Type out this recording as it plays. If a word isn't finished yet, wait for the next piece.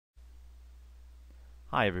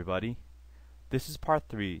Hi everybody. This is part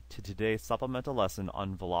 3 to today's supplemental lesson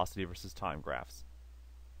on velocity versus time graphs.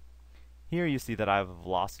 Here you see that I have a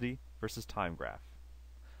velocity versus time graph.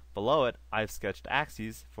 Below it, I've sketched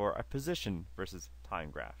axes for a position versus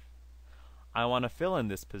time graph. I want to fill in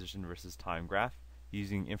this position versus time graph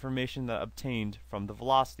using information that obtained from the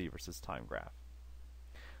velocity versus time graph.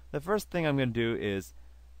 The first thing I'm going to do is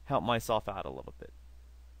help myself out a little bit.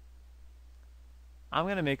 I'm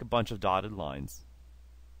going to make a bunch of dotted lines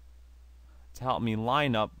to help me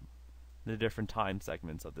line up the different time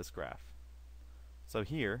segments of this graph. So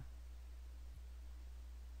here,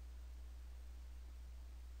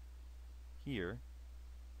 here,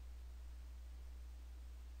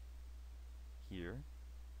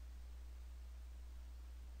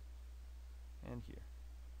 and here.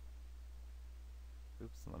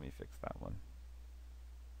 Oops, let me fix that one.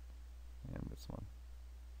 And this one.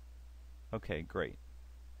 Okay, great.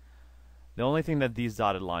 The only thing that these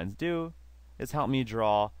dotted lines do is help me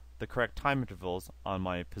draw the correct time intervals on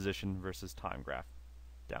my position versus time graph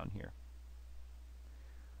down here.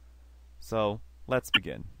 So let's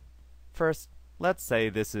begin. First, let's say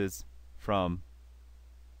this is from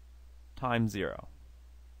time 0.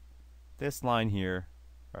 This line here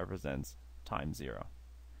represents time 0.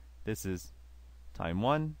 This is time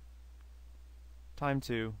 1, time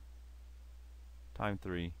 2, time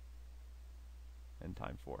 3, and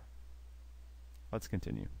time 4. Let's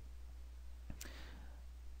continue.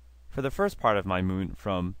 For the first part of my movement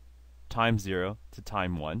from time 0 to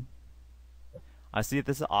time 1, I see that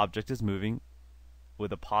this object is moving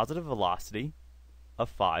with a positive velocity of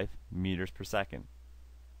 5 meters per second.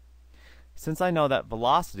 Since I know that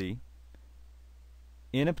velocity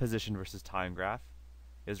in a position versus time graph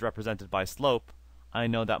is represented by slope, I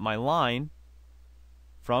know that my line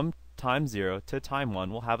from time 0 to time 1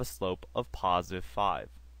 will have a slope of positive 5.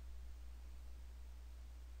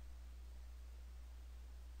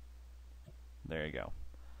 There you go.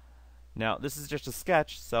 Now this is just a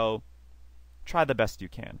sketch, so try the best you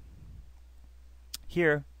can.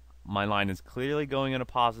 Here, my line is clearly going in a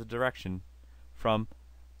positive direction from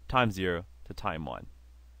time 0 to time 1.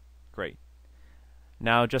 Great.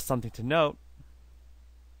 Now just something to note.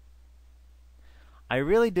 I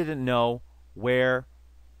really didn't know where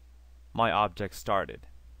my object started.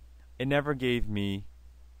 It never gave me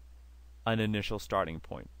an initial starting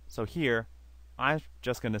point. So here, I'm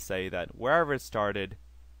just going to say that wherever it started,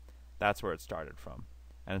 that's where it started from.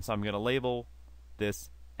 And so I'm going to label this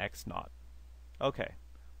x0. Okay,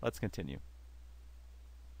 let's continue.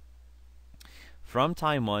 From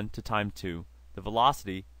time 1 to time 2, the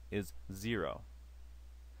velocity is 0.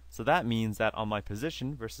 So that means that on my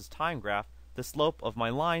position versus time graph, the slope of my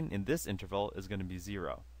line in this interval is going to be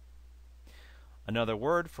 0. Another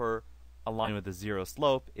word for a line with a 0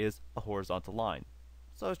 slope is a horizontal line.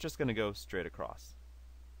 So it's just going to go straight across.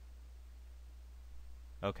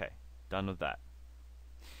 Okay, done with that.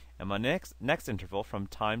 And my next interval from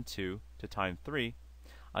time 2 to time 3,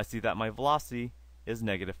 I see that my velocity is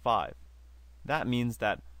negative 5. That means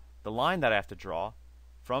that the line that I have to draw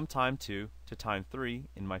from time 2 to time 3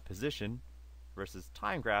 in my position versus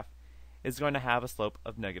time graph is going to have a slope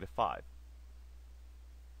of negative 5.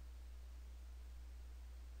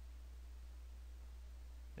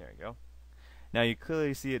 There you go. Now you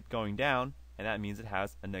clearly see it going down, and that means it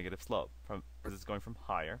has a negative slope because it's going from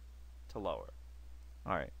higher to lower.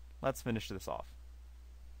 Alright, let's finish this off.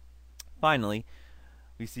 Finally,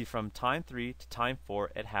 we see from time 3 to time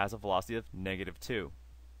 4 it has a velocity of negative 2.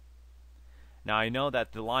 Now I know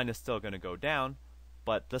that the line is still going to go down,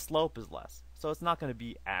 but the slope is less, so it's not going to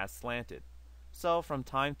be as slanted. So from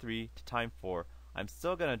time 3 to time 4, I'm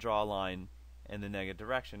still going to draw a line in the negative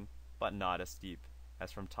direction, but not as steep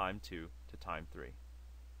as from time 2 to time 3.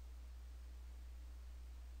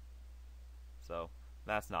 So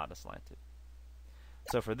that's not as slanted.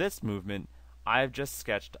 So for this movement, I've just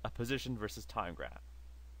sketched a position versus time graph.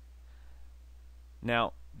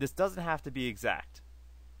 Now, this doesn't have to be exact.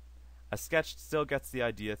 A sketch still gets the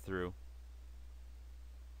idea through,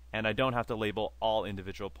 and I don't have to label all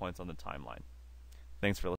individual points on the timeline. Thanks for listening.